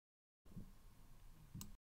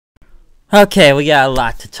Okay, we got a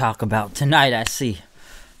lot to talk about tonight, I see.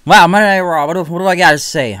 Wow, Monday Night Raw, what do I gotta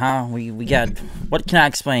say, huh? We got, what can I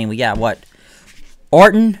explain? We got, what?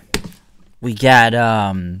 Orton? We got,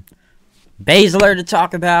 Baszler to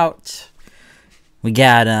talk about. We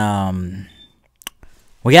gotta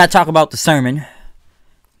talk about the sermon.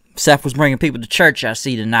 Seth was bringing people to church, I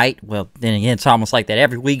see, tonight. Well, then again, it's almost like that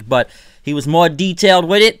every week, but he was more detailed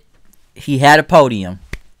with it. He had a podium.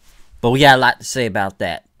 But we got a lot to say about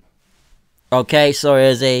that. Okay, so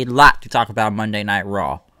there's a lot to talk about Monday Night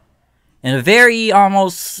Raw. And a very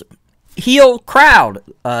almost heel crowd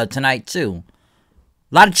tonight, too.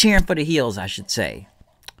 A lot of cheering for the heels, I should say.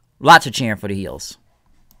 Lots of cheering for the heels.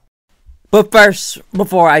 But first,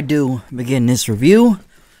 before I do begin this review,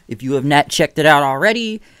 if you have not checked it out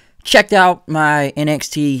already, checked out my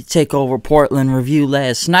NXT TakeOver Portland review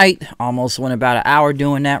last night. Almost went about an hour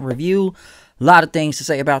doing that review. A lot of things to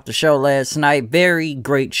say about the show last night. Very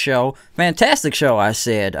great show. Fantastic show, I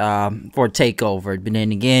said, for TakeOver. But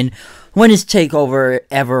then again, when is TakeOver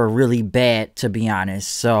ever really bad, to be honest?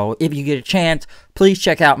 So, if you get a chance, please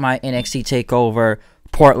check out my NXT TakeOver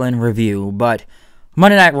Portland review. But,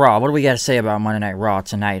 Monday Night Raw. What do we got to say about Monday Night Raw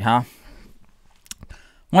tonight, huh?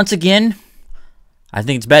 Once again, I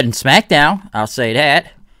think it's better than SmackDown. I'll say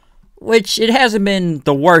that. Which, it hasn't been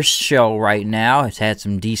the worst show right now. It's had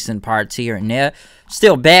some decent parts here and there.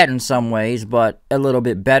 Still bad in some ways, but a little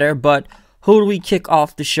bit better. But who do we kick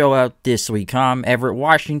off the show out this week, huh? Everett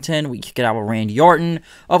Washington. We kick it out with Randy Orton.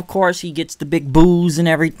 Of course, he gets the big boos and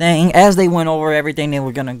everything. As they went over everything they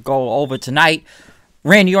were going to go over tonight,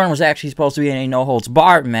 Randy Orton was actually supposed to be in a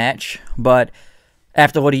no-holds-barred match. But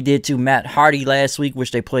after what he did to Matt Hardy last week, which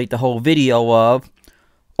they played the whole video of,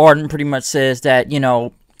 Orton pretty much says that, you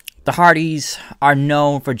know, the Hardys are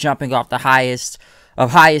known for jumping off the highest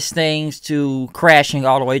of highest things to crashing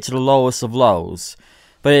all the way to the lowest of lows.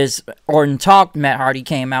 But as Orton talked, Matt Hardy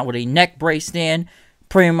came out with a neck brace in,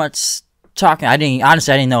 pretty much talking.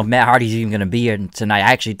 Honestly, I didn't know if Matt Hardy's even going to be here tonight.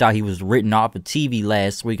 I actually thought he was written off of TV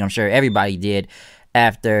last week. I'm sure everybody did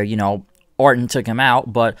after, you know, Orton took him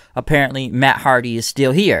out. But apparently Matt Hardy is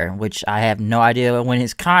still here, which I have no idea when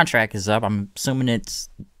his contract is up. I'm assuming it's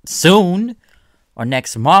soon. Or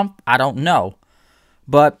next month, I don't know.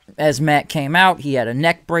 But as Matt came out, he had a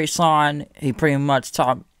neck brace on. He pretty much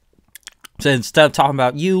said, instead of talking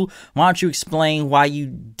about you, why don't you explain what you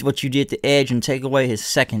did to Edge and take away his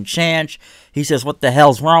second chance? He says, what the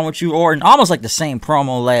hell's wrong with you, Orton? Almost like the same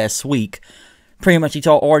promo last week. Pretty much he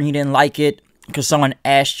told Orton he didn't like it because someone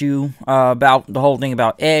asked you about the whole thing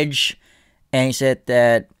about Edge. And he said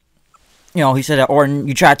that, you know, he said that Orton,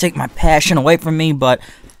 you try to take my passion away from me, but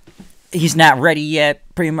he's not ready yet.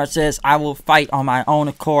 Pretty much says, I will fight on my own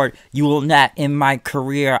accord. You will not end my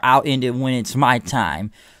career. I'll end it when it's my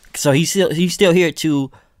time. So he's still here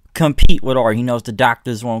to compete with Orton. He knows the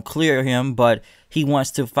doctors won't clear him, but he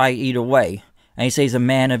wants to fight either way. And he says he's a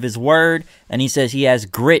man of his word. And he says he has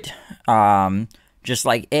grit, just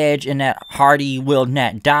like Edge, and that Hardy will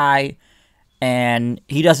not die. And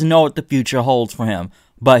he doesn't know what the future holds for him.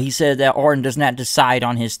 But he said that Orton does not decide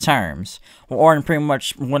on his terms. Well, Orton pretty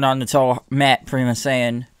much went on to tell Matt, pretty much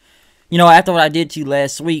saying, you know, after what I did to you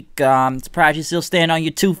last week, I'm surprised you still stand on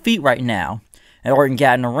your 2 feet right now. And Orton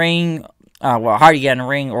got in the ring. Well, Hardy got in the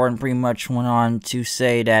ring. Orton pretty much went on to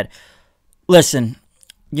say that, listen,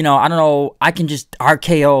 you know, I don't know, I can just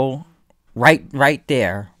RKO right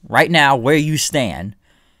there, right now, where you stand.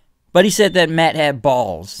 But he said that Matt had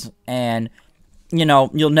balls. And, you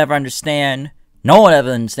know, you'll never understand. No one ever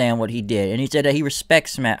understand what he did. And he said that he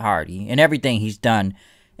respects Matt Hardy and everything he's done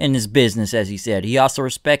in his business, as he said. He also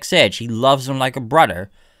respects Edge. He loves him like a brother.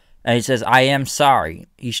 And he says, I am sorry.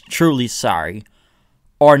 He's truly sorry.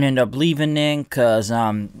 Orton ended up leaving then because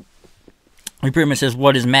he pretty much says,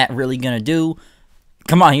 what is Matt really going to do?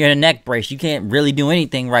 Come on, you're in a neck brace. You can't really do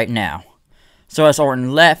anything right now. So as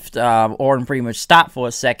Orton left, Orton pretty much stopped for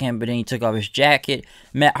a second, but then he took off his jacket.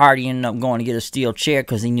 Matt Hardy ended up going to get a steel chair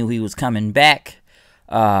because he knew he was coming back.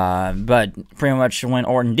 But pretty much when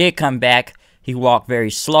Orton did come back, he walked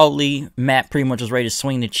very slowly. Matt pretty much was ready to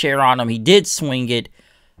swing the chair on him. He did swing it,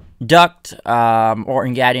 ducked.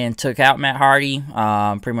 Orton got in, took out Matt Hardy,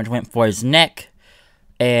 pretty much went for his neck.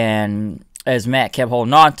 And as Matt kept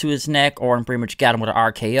holding on to his neck, Orton pretty much got him with an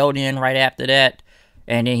RKO then right after that.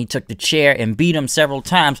 And then he took the chair and beat him several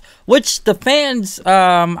times, which the fans,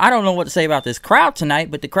 I don't know what to say about this crowd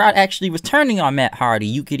tonight, but the crowd actually was turning on Matt Hardy.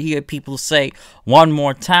 You could hear people say, one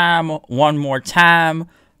more time,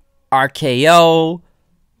 RKO,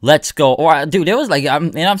 let's go. Or, dude, there was like,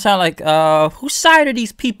 and I'm sounding like, whose side are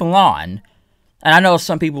these people on? And I know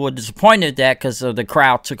some people were disappointed at that because the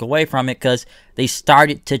crowd took away from it because they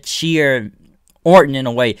started to cheer Orton in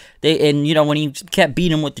a way. And you know, when he kept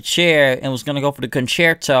beating him with the chair and was going to go for the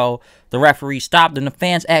concerto, the referee stopped and the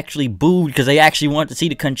fans actually booed because they actually wanted to see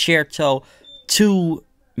the concerto to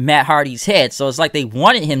Matt Hardy's head. So it's like they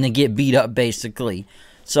wanted him to get beat up, basically.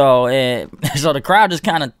 So, so the crowd just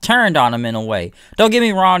kind of turned on him in a way. Don't get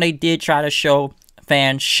me wrong, they did try to show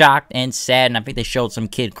fans shocked and sad, and I think they showed some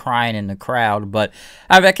kid crying in the crowd, but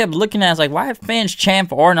I kept looking at it, I was like, why are fans chanting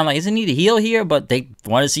for Orton? I'm like, isn't he the heel here? But they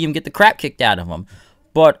want to see him get the crap kicked out of him.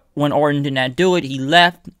 But when Orton did not do it, he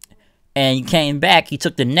left, and he came back, he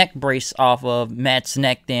took the neck brace off of Matt's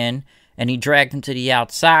neck then, and he dragged him to the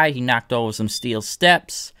outside, he knocked over some steel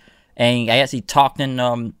steps, and I guess he talked in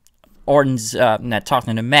Orton's, not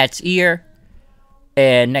talking to Matt's ear,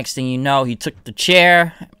 and next thing you know, he took the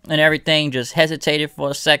chair and everything, just hesitated for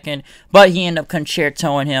a second, but he ended up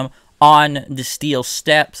concertoing him on the steel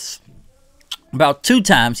steps. About 2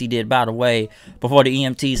 times he did, by the way, before the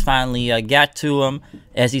EMTs finally got to him,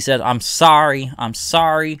 as he said, I'm sorry.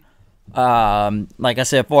 Like I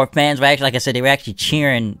said, for fans were actually, like I said, they were actually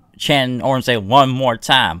chanting Orton say, one more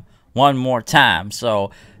time.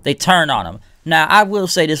 So they turned on him. Now, I will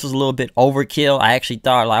say this was a little bit overkill. I actually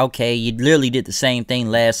thought, like, okay, you literally did the same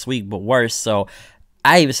thing last week, but worse. So,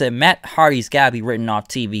 I even said, Matt Hardy's got to be written off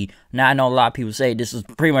TV. Now, I know a lot of people say this is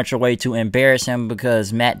pretty much a way to embarrass him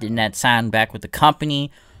because Matt did not sign back with the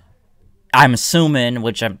company. I'm assuming,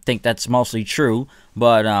 which I think that's mostly true,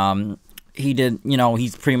 but he did, you know,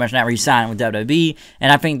 he's pretty much not re-signing with WWE,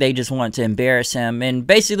 and I think they just wanted to embarrass him, and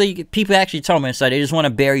basically, people actually told me, so they just want to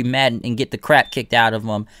bury Matt and get the crap kicked out of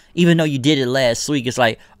him, even though you did it last week. It's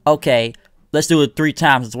like, okay, let's do it 3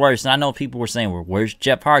 times, it's worse, and I know people were saying, well, where's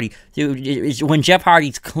Jeff Hardy? Dude, when Jeff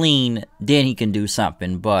Hardy's clean, then he can do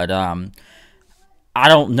something, but, I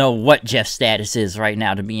don't know what Jeff's status is right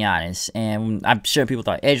now, to be honest, and I'm sure people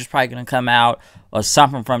thought Edge was probably going to come out, or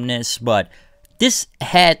something from this, but this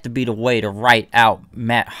had to be the way to write out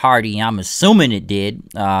Matt Hardy. I'm assuming it did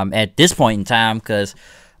at this point in time because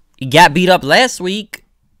you got beat up last week.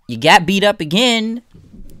 You got beat up again.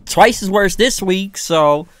 Twice as worse this week.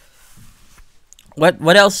 So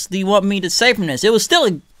what else do you want me to say from this? It was still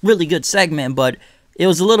a really good segment, but it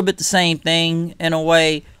was a little bit the same thing in a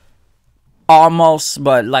way. Almost.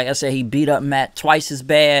 But like I said, he beat up Matt twice as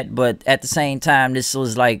bad. But at the same time, this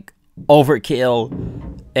was like overkill.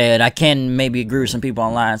 And I can maybe agree with some people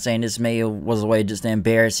online saying this was a way just to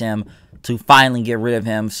embarrass him, to finally get rid of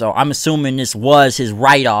him. So I'm assuming this was his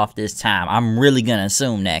write-off this time. I'm really going to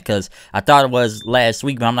assume that because I thought it was last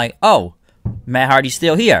week, but I'm like, oh, Matt Hardy's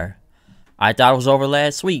still here. I thought it was over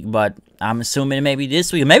last week, but I'm assuming maybe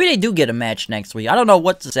this week. Maybe they do get a match next week. I don't know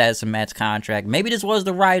what the status of Matt's contract. Maybe this was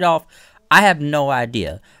the write-off. I have no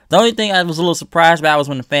idea. The only thing I was a little surprised about was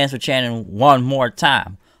when the fans were chanting, one more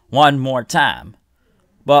time. One more time.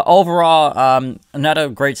 But overall, another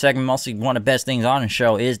great segment. Mostly one of the best things on the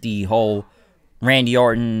show is the whole Randy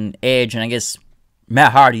Orton, Edge, and I guess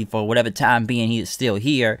Matt Hardy, for whatever time being he is still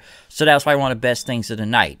here. So that was probably one of the best things of the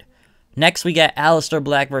night. Next, we got Aleister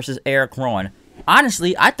Black versus Eric Rowan.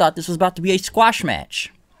 Honestly, I thought this was about to be a squash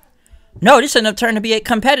match. No, this ended up turning to be a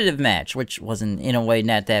competitive match, which wasn't, in a way,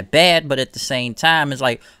 not that bad. But at the same time, it's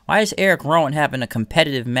like, why is Eric Rowan having a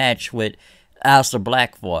competitive match with Aleister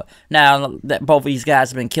Black for? Now, that both of these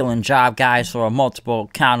guys have been killing job guys for a multiple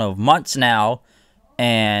count of months now,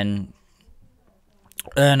 and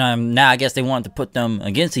now I guess they wanted to put them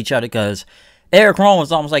against each other because Eric Rowan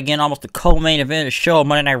was almost like getting almost the co-main event of the show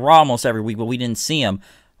Monday Night Raw almost every week, but we didn't see him.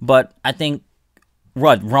 But I think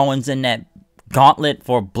Rowan's in that gauntlet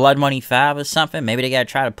for Blood Money 5 or something. Maybe they gotta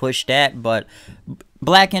try to push that, but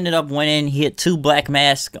Black ended up winning. He hit 2 black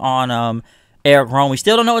masks on Eric Rowan. We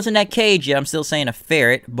still don't know what's in that cage yet. I'm still saying a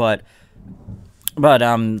ferret, but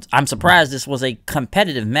I'm surprised this was a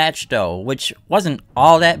competitive match though, which wasn't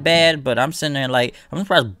all that bad. But I'm sitting there like, I'm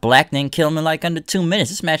surprised Black didn't kill him in like under 2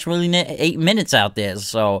 minutes. This match really needed 8 minutes out there.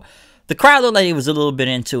 So the crowd looked like it was a little bit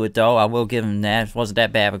into it though. I will give him that. It wasn't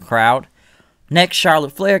that bad of a crowd. Next,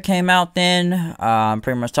 Charlotte Flair came out then.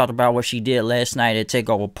 Pretty much talked about what she did last night at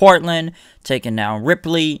TakeOver Portland, taking down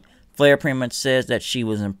Ripley. Flair pretty much says that she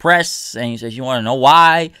was impressed, and he says, you want to know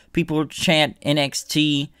why people chant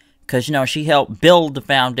NXT? Because, you know, she helped build the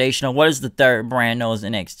foundation of what is the third brand known as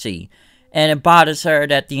NXT. And it bothers her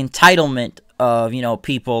that the entitlement of, you know,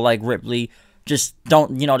 people like Ripley just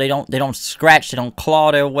don't, you know, they don't scratch, they don't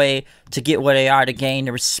claw their way to get where they are, to gain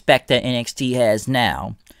the respect that NXT has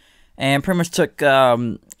now. And pretty much took,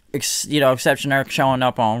 exception her showing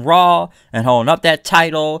up on Raw and holding up that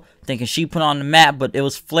title, thinking she put on the map, but it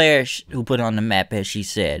was Flair who put it on the map, as she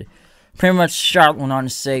said. pretty much Charlotte went on to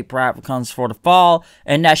say pride comes for the fall,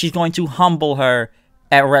 and that she's going to humble her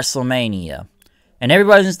at WrestleMania. And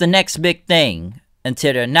everybody's the next big thing.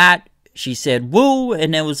 Until they're not, she said woo,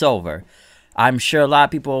 and it was over. I'm sure a lot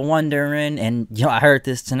of people are wondering, and I heard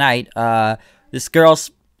this tonight, this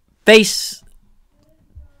girl's face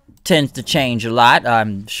tends to change a lot.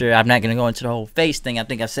 I'm sure I'm not going to go into the whole face thing. I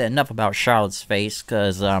think I said enough about Charlotte's face,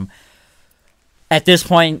 because at this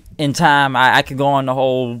point in time, I could go on the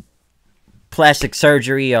whole plastic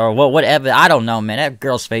surgery or whatever. I don't know, man. That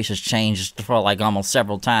girl's face has changed for like almost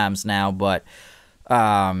several times now, but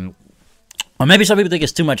or maybe some people think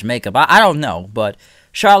it's too much makeup. I don't know, but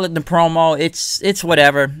Charlotte in the promo, it's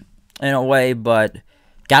whatever in a way, but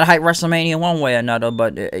gotta hype WrestleMania one way or another.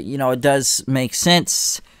 But it does make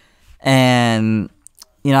sense, and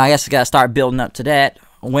I guess I gotta start building up to that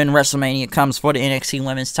when WrestleMania comes for the NXT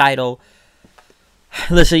Women's Title.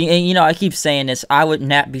 Listen, I keep saying this. I would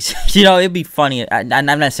not be, it'd be funny. I'm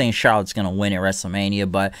not saying Charlotte's gonna win at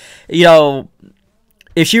WrestleMania, but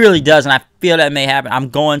if she really does, and I feel that may happen, I'm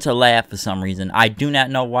going to laugh for some reason. I do not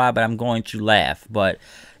know why, but I'm going to laugh. But,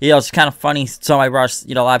 it's kind of funny. Somebody brought,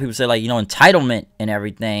 a lot of people say, like, entitlement and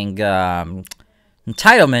everything.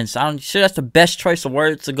 Entitlements, I'm sure that's the best choice of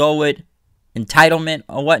words to go with. Entitlement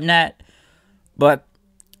or whatnot. But,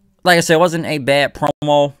 like I said, it wasn't a bad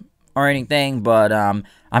promo or anything. But,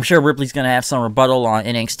 I'm sure Ripley's going to have some rebuttal on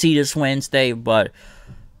NXT this Wednesday. But,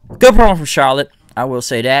 good promo for Charlotte. I will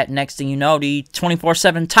say that. Next thing you know, the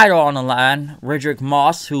 24/7 title on the line. Riddick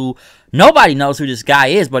Moss, who nobody knows who this guy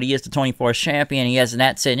is, but he is the 24 champion. He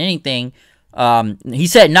hasn't said anything. He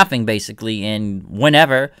said nothing, basically, in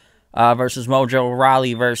whenever versus Mojo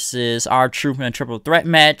Rawley versus R-Truth in a triple threat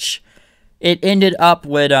match. It ended up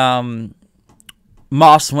with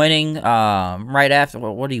Moss winning right after.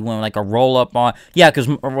 What did he win? Like a roll-up on? Yeah, because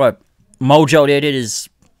what Mojo did his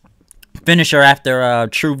finisher after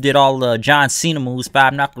Truth did all the John Cena moves,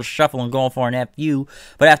 5-knuckle shuffle and going for an FU.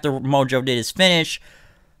 But after Mojo did his finish,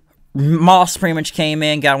 Moss pretty much came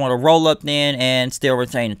in, got one to roll up then, and still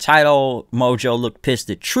retained the title. Mojo looked pissed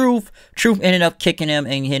at Truth. Truth ended up kicking him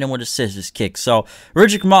and hit him with a scissors kick. So,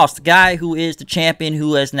 Riddick Moss, the guy who is the champion,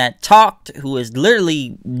 who has not talked, who is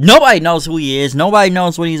literally, nobody knows who he is, nobody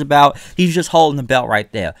knows what he's about. He's just holding the belt right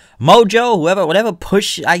there. Mojo, whatever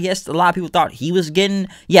push, I guess a lot of people thought he was getting,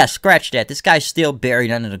 yeah, scratch that. This guy's still buried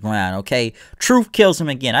under the ground, okay? Truth kills him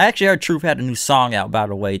again. I actually heard Truth had a new song out, by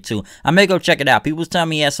the way, too. I may go check it out. People was telling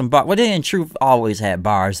me he had some bars. Well, then Truth always had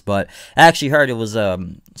bars, but I actually heard it was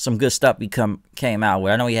some good stuff he came out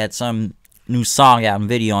with. I know he had some new song out and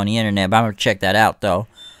video on the internet, but I'm going to check that out, though.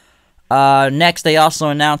 Next, they also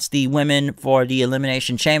announced the women for the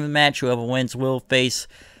Elimination Chamber match. Whoever wins will face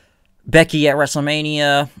Becky at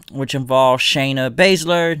WrestleMania, which involves Shayna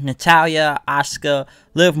Baszler, Natalya, Asuka,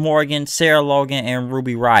 Liv Morgan, Sarah Logan, and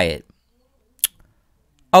Ruby Riott.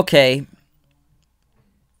 Okay.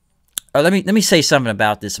 Let me say something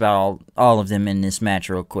about this, about all of them in this match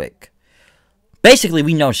real quick. Basically,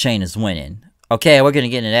 we know Shayna's winning. Okay, we're going to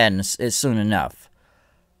get into that soon enough.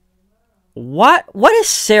 What has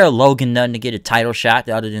Sarah Logan done to get a title shot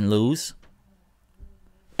other than lose?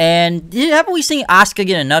 And haven't we seen Asuka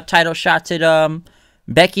get enough title shots at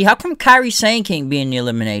Becky? How come Kairi Sane can't be in the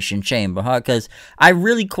Elimination Chamber, huh? Because I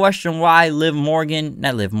really question why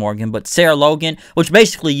but Sarah Logan, which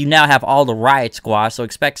basically you now have all the Riot Squad, so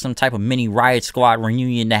expect some type of mini Riot Squad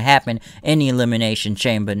reunion to happen in the Elimination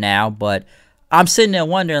Chamber now. But I'm sitting there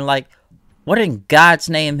wondering, like, what in God's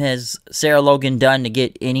name has Sarah Logan done to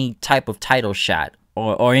get any type of title shot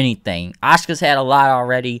or anything? Asuka's had a lot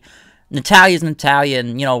already. Natalya's Natalya,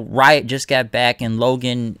 and, Riot just got back, and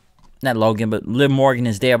not Logan, but Liv Morgan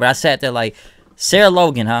is there. But I sat there like, Sarah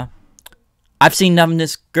Logan, huh? I've seen nothing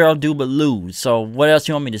this girl do but lose. So what else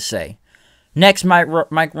you want me to say? Next,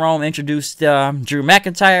 Mike Rome introduced Drew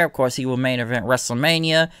McIntyre. Of course, he will main event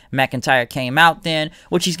WrestleMania. McIntyre came out then,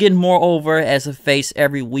 which he's getting more over as a face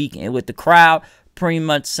every week with the crowd. Pretty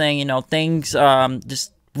much saying, things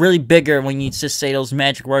just really bigger when you just say those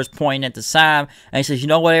magic words, pointing at the sign. And he says, you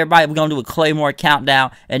know what, everybody, we're going to do a Claymore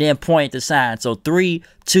countdown and then point at the sign. So 3,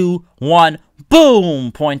 2, 1,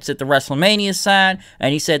 boom, points at the WrestleMania sign.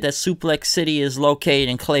 And he said that Suplex City is located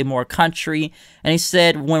in Claymore Country. And he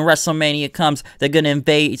said when WrestleMania comes, they're going to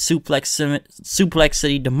invade Suplex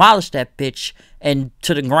City, demolish that bitch and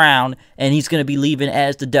to the ground, and he's going to be leaving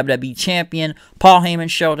as the WWE champion. Paul Heyman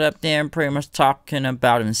showed up there and pretty much talking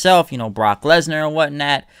about himself, Brock Lesnar and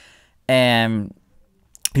whatnot. And,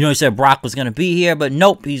 he said Brock was going to be here, but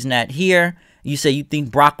nope, he's not here. You say you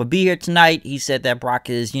think Brock would be here tonight. He said that Brock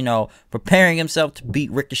is, you know, preparing himself to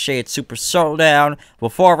beat Ricochet at Super Showdown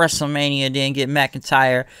before WrestleMania, then get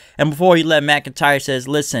McIntyre. And before he left, McIntyre says,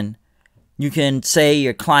 listen, you can say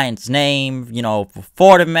your client's name, you know,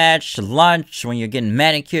 before the match, to lunch, when you're getting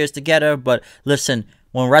manicures together. But listen,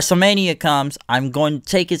 when WrestleMania comes, I'm going to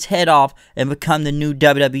take his head off and become the new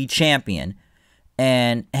WWE champion.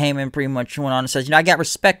 And Heyman pretty much went on and says, you know, I got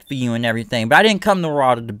respect for you and everything, but I didn't come to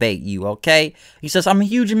Raw to debate you, okay? He says, I'm a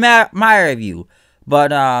huge admirer of you.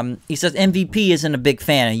 But he says MVP isn't a big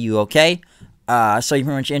fan of you, okay? So he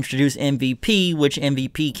pretty much introduced MVP, which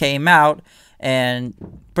MVP came out and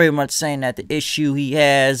pretty much saying that the issue he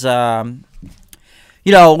has,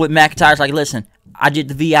 you know, with McIntyre's like, listen, I did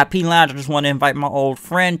the VIP lounge. I just want to invite my old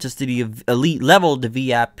friend just to the elite level of the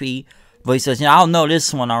VIP. But he says, you know, I don't know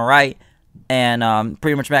this one, all right? And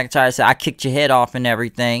pretty much McIntyre said, I kicked your head off and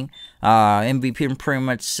everything. MVP pretty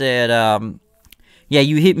much said, yeah,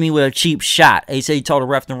 you hit me with a cheap shot. He said he told the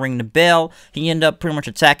ref to ring the bell. He ended up pretty much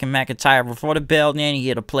attacking McIntyre before the bell. Then he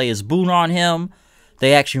had to play his boot on him.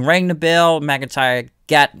 They actually rang the bell. McIntyre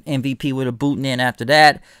got MVP with a boot, and then after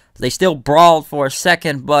that, they still brawled for a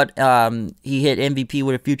second, but he hit MVP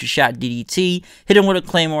with a future shot DDT, hit him with a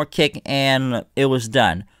Claymore kick, and it was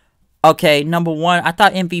done. Okay, number one, I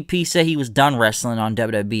thought MVP said he was done wrestling on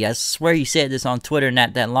WWE. I swear he said this on Twitter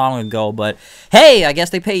not that long ago, but hey, I guess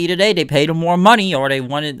they paid you today. They paid him more money, or they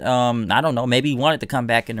wanted, I don't know, maybe he wanted to come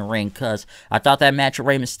back in the ring, because I thought that match with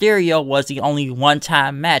Rey Mysterio was the only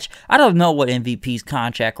one-time match. I don't know what MVP's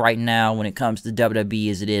contract right now when it comes to WWE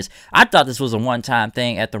as it is. I thought this was a one-time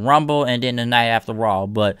thing at the Rumble and then the night after Raw,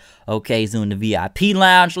 but okay, he's doing the VIP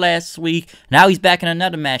lounge last week. Now he's back in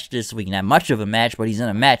another match this week. Not much of a match, but he's in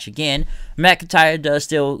a match again. McIntyre does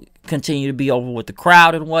still continue to be over with the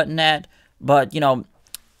crowd and whatnot, but you know,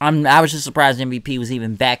 I was just surprised MVP was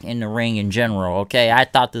even back in the ring in general. Okay, I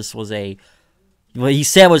thought this was well, he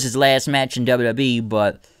said was his last match in WWE,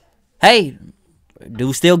 but hey,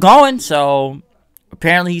 dude's still going, so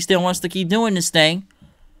apparently he still wants to keep doing this thing.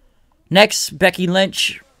 Next, Becky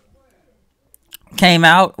Lynch came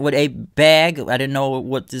out with a bag. I didn't know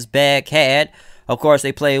what this bag had. Of course,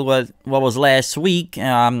 they played what was last week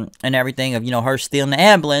and everything of, you know, her stealing the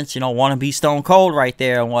ambulance, you know, want to be Stone Cold right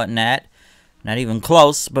there and whatnot. Not even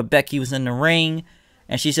close, but Becky was in the ring,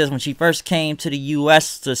 and she says when she first came to the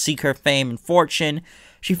U.S. to seek her fame and fortune,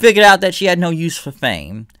 she figured out that she had no use for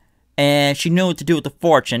fame, and she knew what to do with the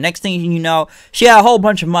fortune. Next thing you know, she had a whole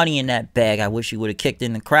bunch of money in that bag. I wish she would have kicked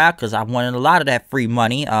in the crowd, because I wanted a lot of that free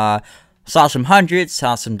money. Saw some hundreds,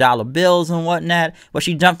 saw some dollar bills and whatnot, but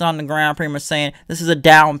she jumped on the ground pretty much saying, this is a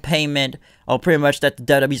down payment, or pretty much that the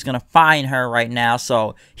WWE's going to fine her right now,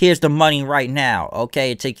 so here's the money right now,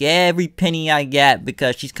 okay? Take every penny I got,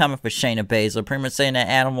 because she's coming for Shayna Baszler, pretty much saying that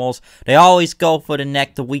animals, they always go for the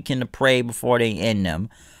neck to weaken the prey before they end them.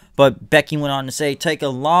 But Becky went on to say, take a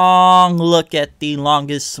long look at the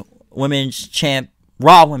longest Raw Women's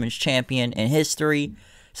Champion in history.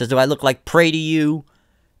 Says, do I look like prey to you?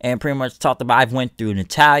 And pretty much talked about, I've went through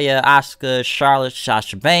Natalya, Asuka, Charlotte,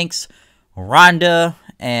 Sasha Banks, Ronda,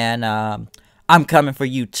 and I'm coming for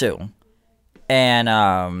you too.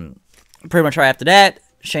 And pretty much right after that,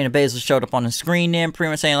 Shayna Baszler showed up on the screen then, pretty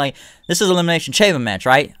much saying like, this is an Elimination Chamber match,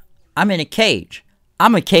 right? I'm in a cage.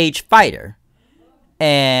 I'm a cage fighter.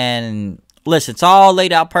 And listen, it's all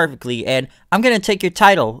laid out perfectly, and I'm going to take your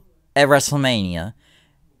title at WrestleMania.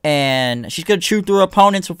 And she's going to chew through her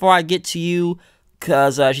opponents before I get to you,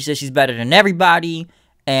 because she says she's better than everybody.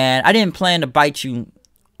 And I didn't plan to bite you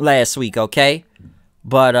last week, okay?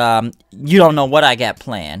 But you don't know what I got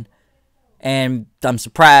planned. And I'm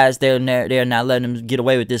surprised they're not letting them get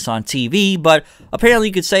away with this on TV. But apparently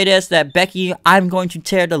you could say this, that Becky, I'm going to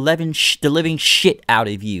tear the living shit out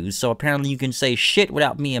of you. So apparently you can say shit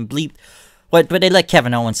without being bleeped. But they let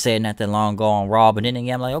Kevin Owens say it not that long ago on Raw. But then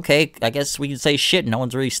again, I'm like, okay, I guess we can say shit. No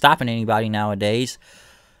one's really stopping anybody nowadays.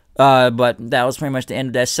 But that was pretty much the end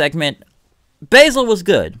of that segment. Baszler was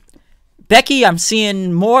good. Becky, I'm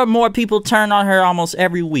seeing more and more people turn on her almost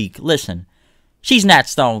every week. Listen, she's not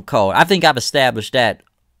Stone Cold. I think I've established that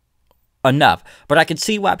enough. But I can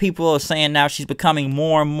see why people are saying now she's becoming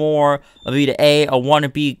more and more of either A, a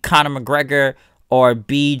wannabe Conor McGregor, or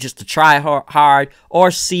B, just to try hard,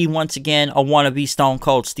 or C, once again, a wannabe Stone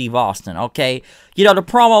Cold Steve Austin, okay? You know, the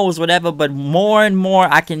promo was whatever, but more and more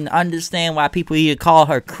I can understand why people either call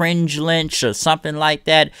her Cringe Lynch or something like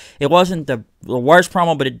that. It wasn't the worst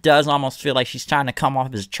promo, but it does almost feel like she's trying to come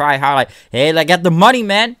off as try hard, like, hey, I got the money,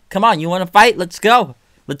 man. Come on, you want to fight? Let's go.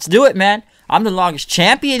 Let's do it, man. I'm the longest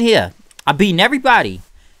champion here. I've beaten everybody.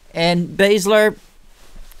 And Baszler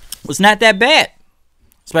was not that bad.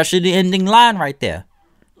 Especially the ending line right there.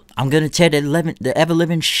 I'm gonna tear the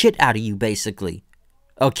ever-living shit out of you, basically.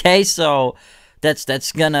 Okay, so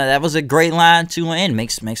that was a great line to end.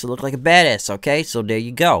 Makes it look like a badass, okay? So there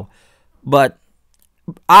you go. But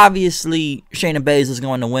obviously, Shayna Baszler is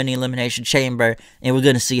going to win the Elimination Chamber, and we're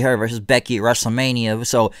going to see her versus Becky at WrestleMania.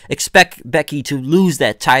 So expect Becky to lose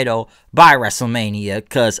that title by WrestleMania,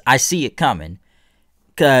 because I see it coming.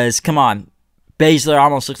 Because, come on, Baszler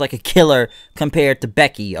almost looks like a killer compared to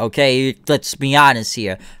Becky, okay? Let's be honest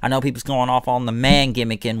here. I know people's going off on the man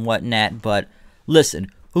gimmick and whatnot, but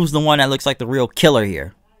listen, who's the one that looks like the real killer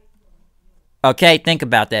here? Okay, think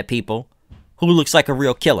about that, people. Who looks like a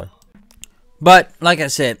real killer? But, like I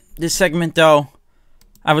said, this segment, though,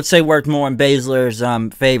 I would say worked more in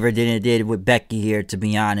Baszler's favor than it did with Becky here, to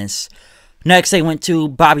be honest. Next, they went to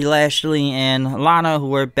Bobby Lashley and Lana, who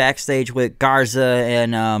were backstage with Garza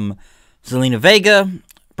and Zelina Vega.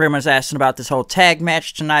 Pretty much asking about this whole tag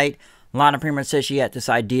match tonight. Lana pretty much said she had this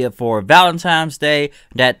idea for Valentine's Day,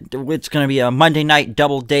 that it's going to be a Monday night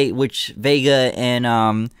double date, which Vega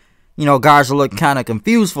and Garza looked kind of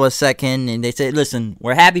confused for a second, and they said, listen,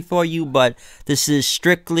 we're happy for you, but this is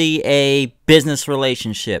strictly a business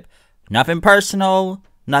relationship. Nothing personal,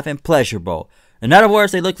 nothing pleasurable. In other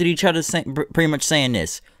words, they looked at each other pretty much saying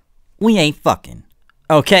this: we ain't fucking.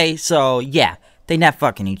 Okay, so yeah, they not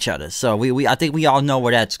fucking each other. So I think we all know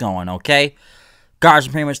where that's going, okay? Garza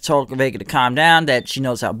pretty much told Vega to calm down, that she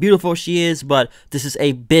knows how beautiful she is, but this is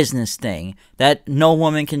a business thing, that no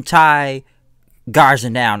woman can tie Garza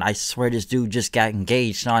down. I swear this dude just got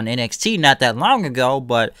engaged on NXT not that long ago,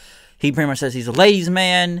 but he pretty much says he's a ladies'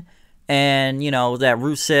 man, and, that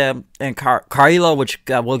Rusev and Carrillo, which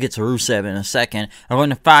we'll get to Rusev in a second, are going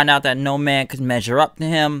to find out that no man can measure up to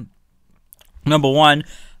him. Number one,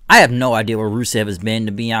 I have no idea where Rusev has been,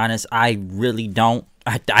 to be honest. I really don't.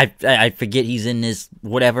 I forget he's in this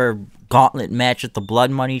whatever gauntlet match at the Blood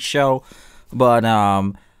Money show, but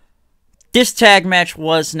this tag match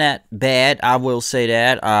was not bad, I will say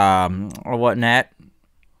that, or whatnot.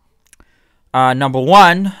 Number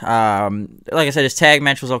one, like I said, this tag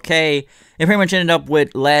match was okay. It pretty much ended up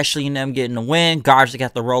with Lashley and them getting the win. Garza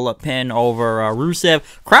got the roll-up pin over Rusev.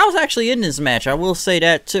 Crowd was actually in this match, I will say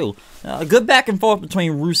that too. Good back and forth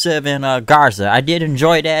between Rusev and Garza. I did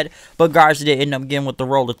enjoy that, but Garza did end up getting with the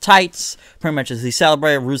roll of tights. Pretty much as he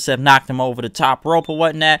celebrated, Rusev knocked him over the top rope or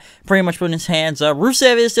whatnot. Pretty much putting his hands up.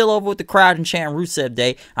 Rusev is still over with the crowd and chanting Rusev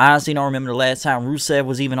Day. I honestly don't remember the last time Rusev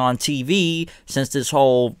was even on TV since this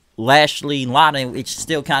whole Lashley and Lana, it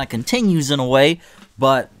still kind of continues in a way,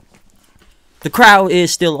 but the crowd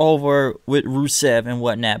is still over with Rusev and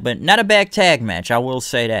whatnot, but not a bad tag match, I will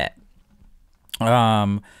say that.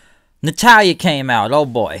 Natalya came out, oh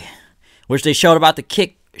boy, which they showed about the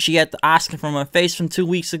kick she had to Asuka from her face from 2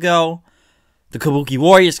 weeks ago. The Kabuki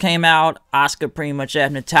Warriors came out. Asuka pretty much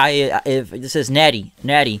asked Natalya, if it says, Natty,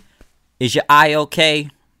 is your eye okay?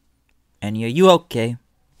 Annie, are you okay?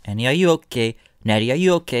 Annie, are you okay? Natty, are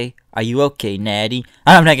you okay? Are you okay, Natty?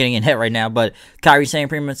 I'm not getting in hit right now, but Kairi Sane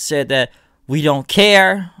pretty much said that we don't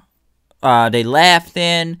care. They laughed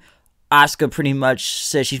in. Asuka pretty much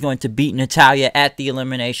said she's going to beat Natalya at the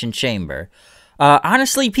Elimination Chamber.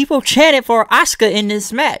 Honestly, people chanted for Asuka in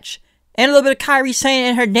this match. And a little bit of Kairi Sane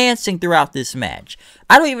and her dancing throughout this match.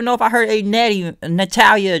 I don't even know if I heard a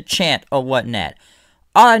Natalya chant or whatnot.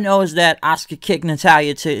 All I know is that Asuka kicked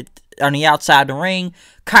Natalya on the outside of the ring.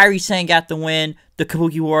 Kairi Sane got the win. The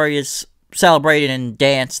Kabuki Warriors celebrated and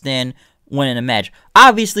danced in, winning the match.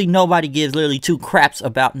 Obviously, nobody gives literally two craps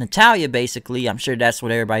about Natalya, basically. I'm sure that's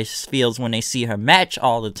what everybody feels when they see her match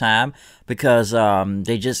all the time, because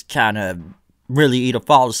they just kind of really either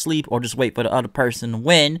fall asleep or just wait for the other person to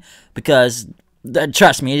win, because,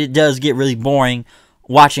 trust me, it does get really boring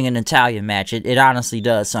watching a Natalya match. It honestly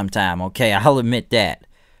does sometime, okay? I'll admit that.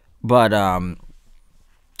 But,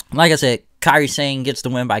 like I said, Kairi Sane gets the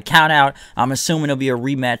win by countout. I'm assuming it'll be a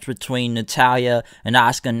rematch between Natalya and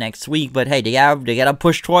Asuka next week. But hey, they gotta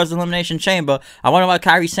push towards the Elimination Chamber. I wonder why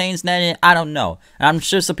Kairi Sane's not in it. I don't know. And I'm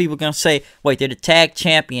sure some people are gonna say, wait, they're the tag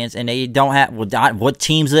champions and they don't have, what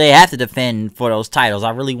teams do they have to defend for those titles? I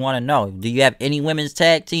really want to know. Do you have any women's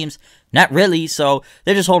tag teams? Not really. So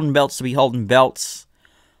they're just holding belts to be holding belts.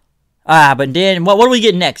 But then what do we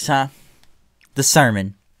get next, huh? The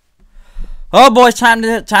sermon. Oh boy, it's time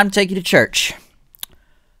to take you to church.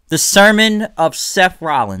 The sermon of Seth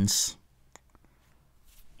Rollins.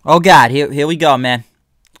 Oh God, here we go, man.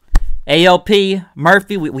 AOP,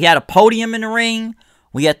 Murphy, we had a podium in the ring.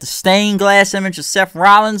 We had the stained glass image of Seth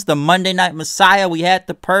Rollins, the Monday Night Messiah. We had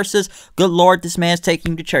the purses. Good Lord, this man's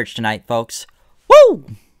taking you to church tonight, folks. Woo!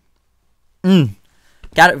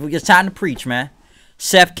 It's time to preach, man.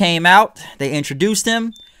 Seth came out. They introduced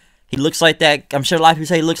him. He looks like that. I'm sure a lot of people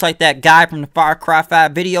say he looks like that guy from the Far Cry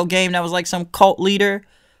 5 video game that was like some cult leader.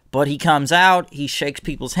 But he comes out. He shakes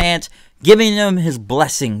people's hands, giving them his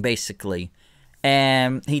blessing, basically.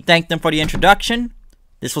 And he thanked them for the introduction.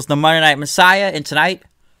 This was the Monday Night Messiah. And tonight,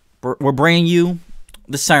 we're bringing you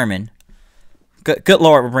the sermon. Good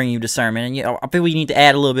Lord, we're bringing you the sermon. And I think we need to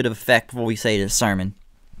add a little bit of effect before we say the sermon.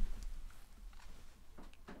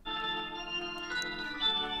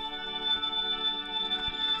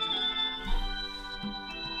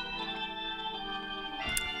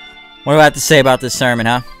 What do I have to say about this sermon,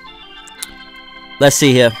 huh? Let's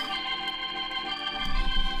see here.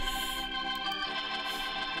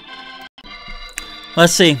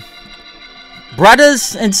 Let's see.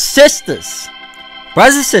 Brothers and sisters,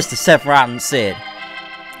 Seth Rollins said,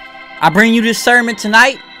 I bring you this sermon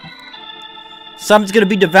tonight. Something's going to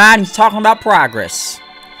be divine. He's talking about progress.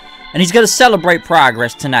 And he's going to celebrate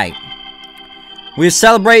progress tonight. We're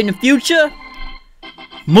celebrating the future.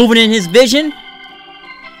 Moving in his vision.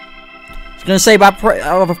 He's going to say about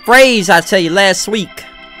a phrase I tell you last week.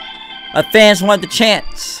 Fans wanted the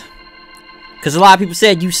chance. Because a lot of people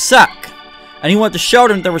said, you suck. And he wanted to show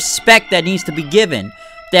them the respect that needs to be given.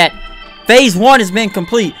 That Phase 1 has been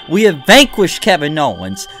complete. We have vanquished Kevin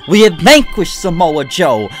Owens. We have vanquished Samoa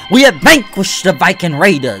Joe. We have vanquished the Viking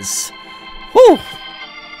Raiders. Whew.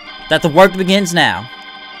 That the work begins now.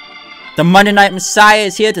 The Monday Night Messiah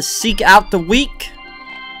is here to seek out the weak.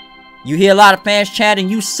 You hear a lot of fans chanting,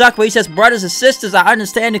 you suck. But he says, brothers and sisters, I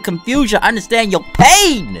understand the confusion. I understand your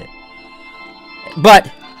pain.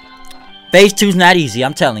 But Phase 2 is not easy,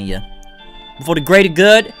 I'm telling you. For the greater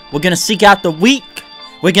good, we're going to seek out the weak.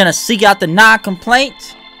 We're going to seek out the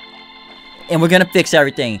non-complaint. And we're going to fix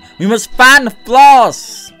everything. We must find the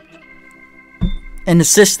flaws in the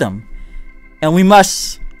system. And we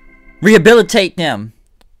must rehabilitate them.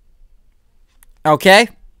 Okay?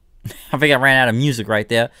 I think I ran out of music right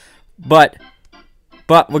there. But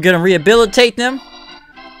we're going to rehabilitate them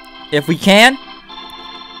if we can.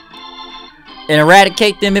 And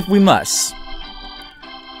eradicate them if we must.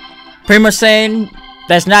 Pretty much saying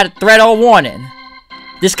that's not a threat or warning.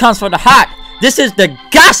 This comes from the heart. This is the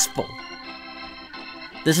gospel.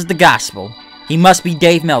 This is the gospel. He must be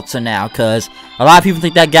Dave Meltzer now, because a lot of people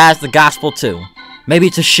think that guy's the gospel too. Maybe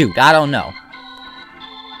it's a shoot. I don't know.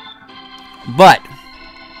 But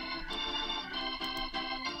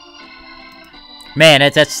man,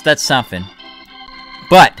 that's something.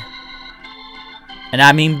 But, and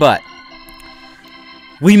I mean but,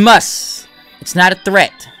 we must. It's not a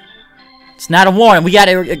threat. It's not a warning. We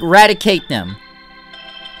gotta eradicate them.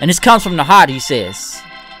 And this comes from the heart, he says.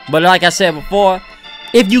 But like I said before,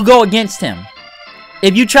 if you go against him,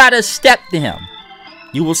 if you try to step to him,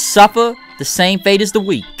 you will suffer the same fate as the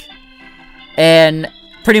weak. And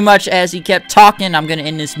pretty much as he kept talking, I'm gonna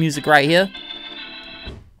end this music right here.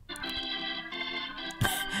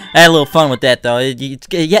 I had a little fun with that though. You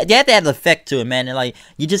have to have the effect to it, man. And like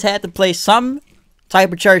you just had to play some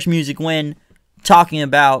type of church music when talking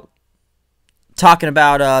about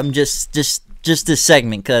just this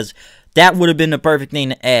segment, because that would have been the perfect thing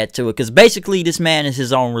to add to it. Because basically, this man is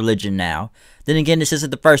his own religion now. Then again, this isn't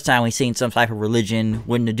the first time we've seen some type of religion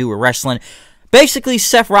when to do with wrestling. Basically,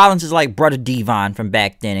 Seth Rollins is like Brother Devon from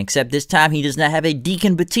back then, except this time he does not have a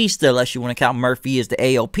Deacon Batista, unless you want to count Murphy as the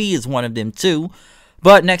AOP as one of them too.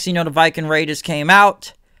 But next thing you know, the Viking Raiders came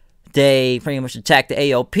out. They pretty much attacked the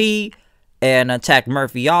AOP and attacked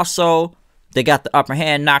Murphy also. They got the upper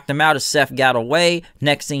hand, knocked him out as Seth got away.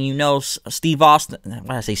 Next thing you know, Steve Austin, why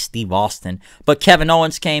did I say Steve Austin? But Kevin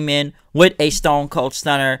Owens came in with a Stone Cold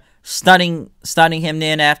Stunner, stunning him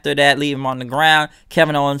then after that, leaving him on the ground.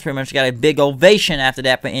 Kevin Owens pretty much got a big ovation after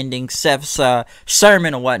that for ending Seth's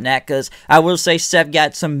sermon or whatnot, because I will say Seth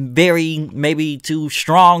got some very, maybe too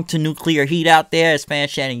strong to nuclear heat out there, as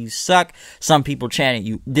fans chanting, you suck. Some people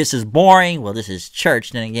chanting, this is boring. Well, this is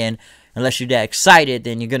church. Then again, unless you're that excited,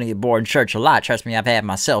 then you're going to get bored in church a lot. Trust me, I've had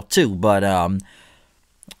myself too. But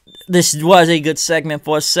this was a good segment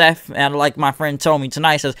for Seth. And like my friend told me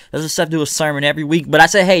tonight, says, doesn't Seth do a sermon every week? But I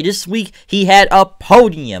said, hey, this week he had a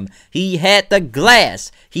podium. He had the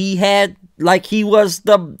glass. He had, like, he was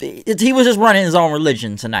just running his own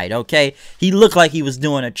religion tonight, okay? He looked like he was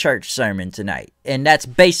doing a church sermon tonight. And that's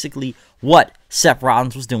basically what Seth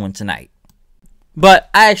Rollins was doing tonight. But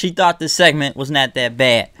I actually thought this segment was not that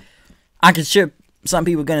bad. I can sure some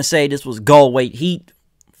people are going to say this was gold weight heat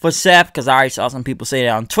for Seth, because I already saw some people say that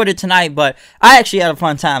on Twitter tonight, but I actually had a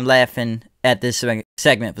fun time laughing at this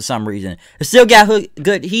segment for some reason. It still got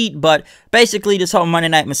good heat, but basically this whole Monday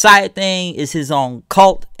Night Messiah thing is his own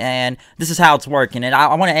cult, and this is how it's working. And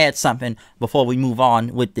I want to add something before we move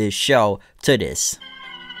on with this show to this.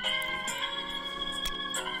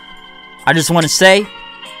 I just want to say,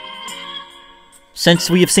 since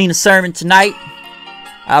we have seen a sermon tonight,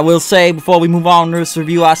 I will say before we move on to this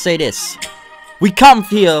review, I'll say this. We come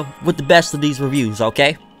here with the best of these reviews,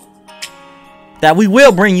 okay? That we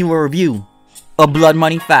will bring you a review of Blood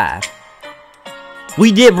Money 5.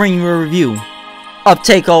 We did bring you a review of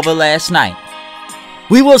TakeOver last night.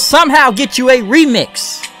 We will somehow get you a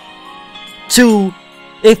remix to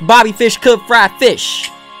If Bobby Fish Could Fry Fish.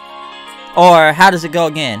 Or how does it go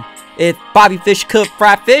again? If Bobby Fish could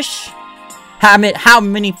fry fish, how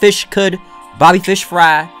many fish could Bobby Fish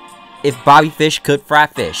fry if Bobby Fish could fry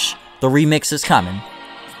fish? The remix is coming.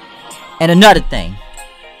 And another thing.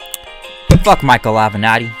 Fuck Michael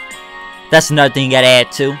Avenatti. That's another thing you gotta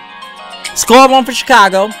add to. Score 1 for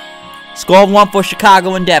Chicago. Score 1 for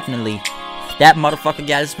Chicago indefinitely. That motherfucker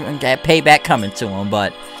got payback coming to him.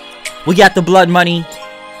 But we got the Blood Money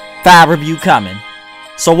 5 review coming.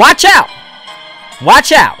 So watch out.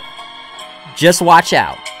 Watch out. Just watch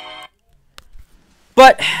out.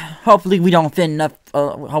 But hopefully we don't offend enough.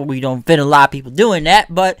 Hopefully we don't offend a lot of people doing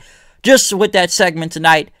that. But just with that segment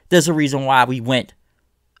tonight, there's a reason why we went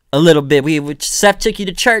a little bit. Seth took you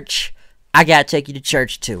to church. I gotta take you to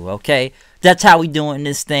church too, okay? That's how we doing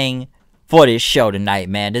this thing for this show tonight,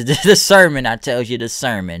 man. The sermon, I tell you, the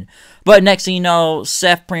sermon. But next thing you know,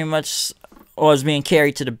 Seth pretty much was being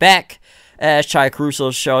carried to the back as Charlie Caruso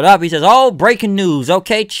showed up. He says, oh, breaking news.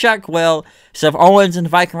 Okay, Chuck, well, Seth Owens and the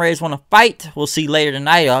Viking Raiders want to fight. We'll see later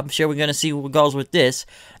tonight. I'm sure we're going to see what goes with this.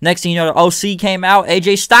 Next thing you know, the OC came out.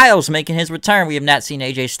 AJ Styles making his return. We have not seen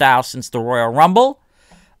AJ Styles since the Royal Rumble.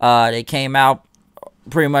 They came out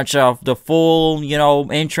pretty much of the full,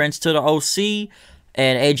 entrance to the OC.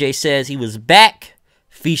 And AJ says he was back.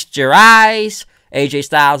 Feast your eyes. AJ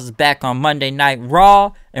Styles is back on Monday Night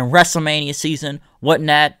Raw. And WrestleMania season wouldn't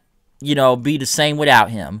that, be the same without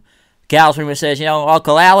him. Gallows pretty much says,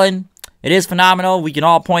 Uncle Allen, it is phenomenal. We can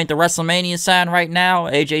all point the WrestleMania sign right now.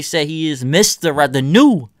 AJ said he is the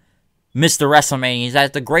new Mr. WrestleMania.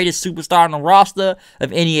 He's the greatest superstar on the roster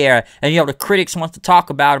of any era. And, the critics want to talk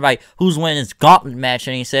about who's winning this gauntlet match.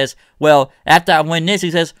 And he says, well, after I win this, he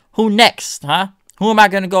says, who next, huh? Who am I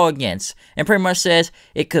going to go against? And pretty much says,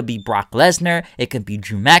 it could be Brock Lesnar. It could be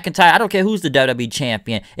Drew McIntyre. I don't care who's the WWE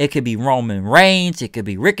champion. It could be Roman Reigns. It could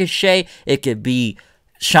be Ricochet. It could be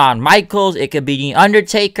Shawn Michaels. It could be The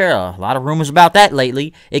Undertaker. A lot of rumors about that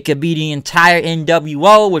lately. It could be the entire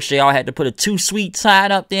NWO, which they all had to put a too sweet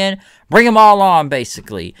sign up then. Bring them all on,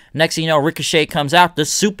 basically. Next thing you know, Ricochet comes out. The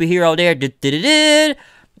superhero there.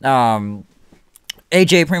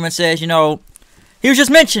 AJ pretty much says, he was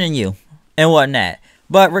just mentioning you and whatnot.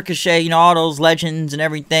 But Ricochet, all those legends and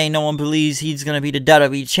everything, no one believes he's going to be the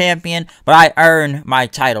WWE champion. But I earned my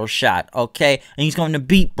title shot, okay? And he's going to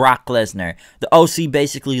beat Brock Lesnar. The OC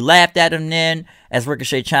basically laughed at him then as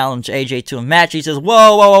Ricochet challenged AJ to a match. He says,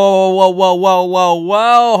 whoa, whoa, whoa, whoa, whoa, whoa, whoa,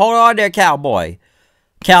 whoa. Hold on there, cowboy.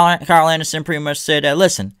 Carl Anderson pretty much said that,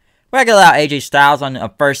 listen, we're going to allow AJ Styles on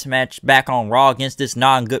a first match back on Raw against this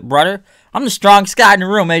non-good brother. I'm the strongest guy in the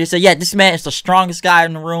room. AJ said, yeah, this man is the strongest guy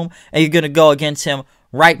in the room, and you're going to go against him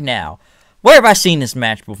right now. Where have I seen this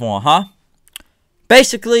match before, huh?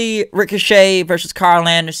 Basically, Ricochet versus Carl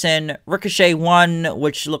Anderson. Ricochet won,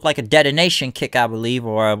 which looked like a detonation kick, I believe.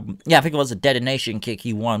 Or, yeah, I think it was a detonation kick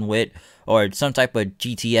he won with. Or some type of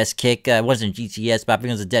GTS kick. It wasn't GTS, but I think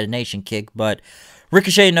it was a detonation kick. But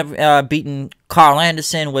Ricochet ended up beating Carl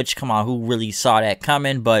Anderson, which, come on, who really saw that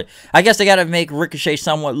coming? But I guess they got to make Ricochet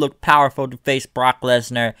somewhat look powerful to face Brock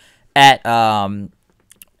Lesnar at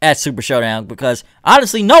Super Showdown, because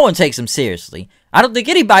honestly, no one takes him seriously. I don't think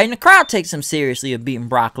anybody in the crowd takes him seriously of beating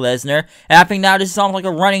Brock Lesnar. And I think now this sounds like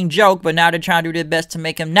a running joke, but now they're trying to do their best to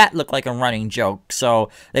make him not look like a running joke. So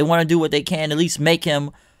they want to do what they can to at least make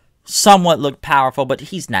him somewhat look powerful, but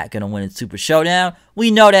he's not going to win in Super Showdown.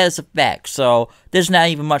 We know that as a fact, so there's not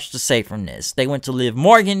even much to say from this. They went to Liv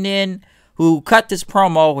Morgan then, who cut this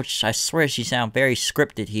promo, which I swear she sounds very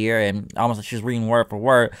scripted here, and almost like she's reading word for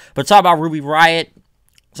word. But talk about Ruby Riott,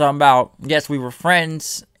 talking about, yes, we were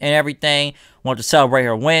friends and everything, wanted to celebrate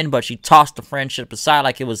her win, but she tossed the friendship aside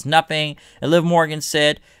like it was nothing. And Liv Morgan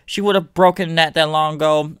said she would have broken that long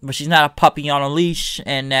ago, but she's not a puppy on a leash,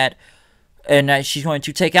 and that she's going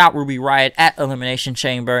to take out Ruby Riott at Elimination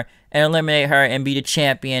Chamber and eliminate her and be the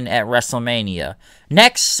champion at WrestleMania.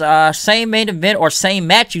 Next, same main event or same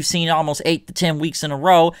match you've seen almost 8 to 10 weeks in a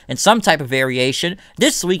row in some type of variation.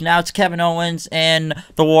 This week now it's Kevin Owens and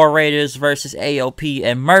the War Raiders versus AOP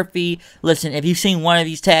and Murphy. Listen, if you've seen one of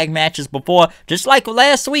these tag matches before, just like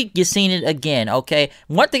last week, you've seen it again, okay?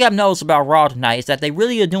 One thing I've noticed about Raw tonight is that they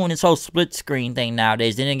really are doing this whole split screen thing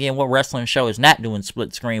nowadays. Then again, what wrestling show is not doing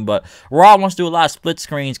split screen? But Raw wants to do a lot of split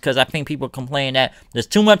screens because I think people complain that there's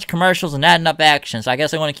too much commercials and not enough action. So I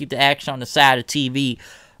guess they want to keep the action on the side of TV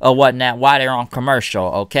or whatnot while they're on commercial,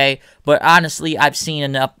 okay? But honestly, I've seen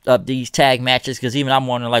enough of these tag matches because even I'm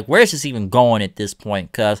wondering, like, where's this even going at this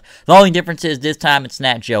point? Because the only difference is this time it's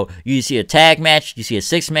not Joe. You see a tag match, you see a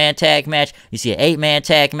 6-man tag match, you see an 8-man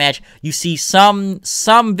tag match, you see some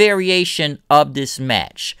variation of this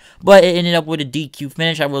match. But it ended up with a DQ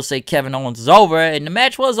finish. I will say Kevin Owens is over, and the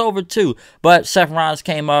match was over too. But Seth Rollins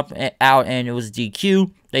came out and it was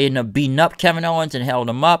DQ. They ended up beating up Kevin Owens and held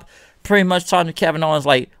him up. Pretty much talking to Kevin Owens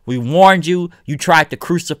like, we warned you, you tried to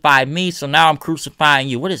crucify me, so now I'm crucifying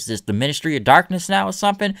you. What is this, the Ministry of Darkness now or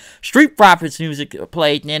something? Street Profits music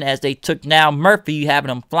played in as they took down Murphy, having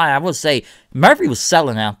him flying. I will say, Murphy was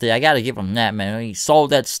selling out there. I got to give him that, man. He sold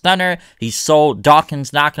that stunner. He sold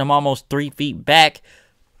Dawkins, knocking him almost 3 feet back.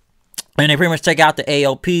 And they pretty much took out the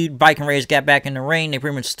AOP. Viking Raiders got back in the ring. They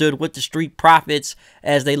pretty much stood with the Street Profits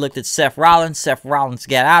as they looked at Seth Rollins. Seth Rollins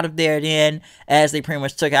got out of there then as they pretty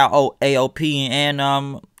much took out AOP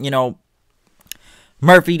and, you know,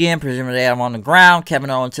 Murphy then. Presumably they had him on the ground. Kevin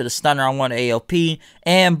Owens to the stunner on one AOP.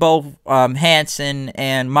 And both Hanson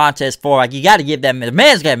and Montez Ford. Like, you got to give that man. The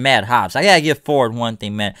man's got mad hops. I got to give Ford one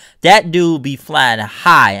thing, man. That dude be flying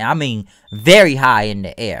high. I mean, very high in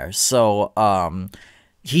the air. So,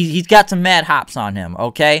 He's got some mad hops on him,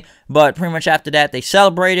 okay? But pretty much after that, they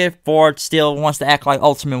celebrated. Ford still wants to act like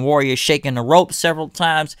Ultimate Warrior, shaking the rope several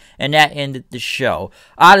times, and that ended the show.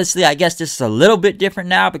 Honestly, I guess this is a little bit different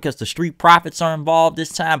now because the Street Profits are involved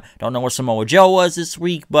this time. Don't know where Samoa Joe was this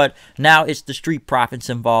week, but now it's the Street Profits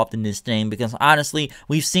involved in this thing because honestly,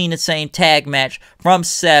 we've seen the same tag match from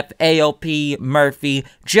Seth, AOP, Murphy,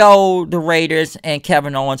 Joe, the Raiders, and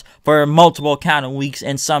Kevin Owens for multiple count of weeks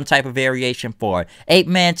and some type of variation for it.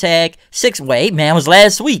 8-man tag, 8-man was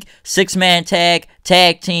last week. 6-man tag,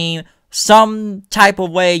 tag team, some type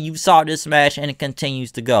of way you saw this match and it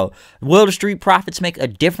continues to go. Will the Street Profits make a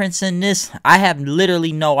difference in this? I have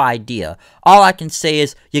literally no idea. All I can say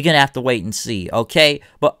is you're going to have to wait and see, okay?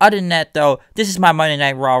 But other than that, though, this is my Monday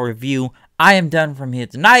Night Raw review. I am done from here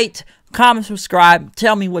tonight. Comment, subscribe,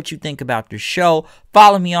 tell me what you think about the show.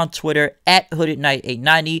 Follow me on Twitter at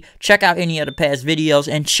HoodedKnight890. Check out any of the past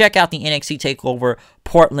videos and check out the NXT TakeOver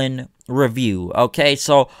Portland review. Okay,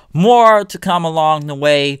 so more to come along the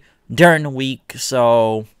way during the week.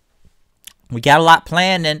 So we got a lot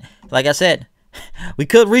planned, and like I said, we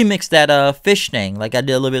could remix that fish thing like I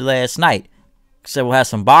did a little bit last night. So we'll have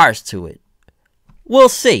some bars to it. We'll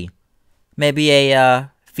see. Maybe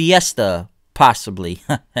a fiesta. Possibly.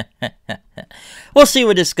 We'll see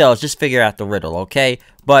where this goes. Just figure out the riddle, okay?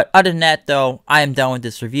 But other than that, though, I am done with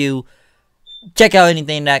this review. Check out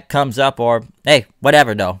anything that comes up or, hey,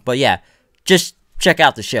 whatever, though. But yeah, just check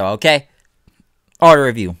out the show, okay? Or the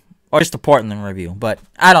review. Or just the Portland review. But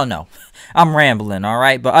I don't know. I'm rambling,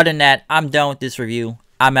 alright? But other than that, I'm done with this review.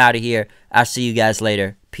 I'm out of here. I'll see you guys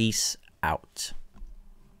later. Peace out.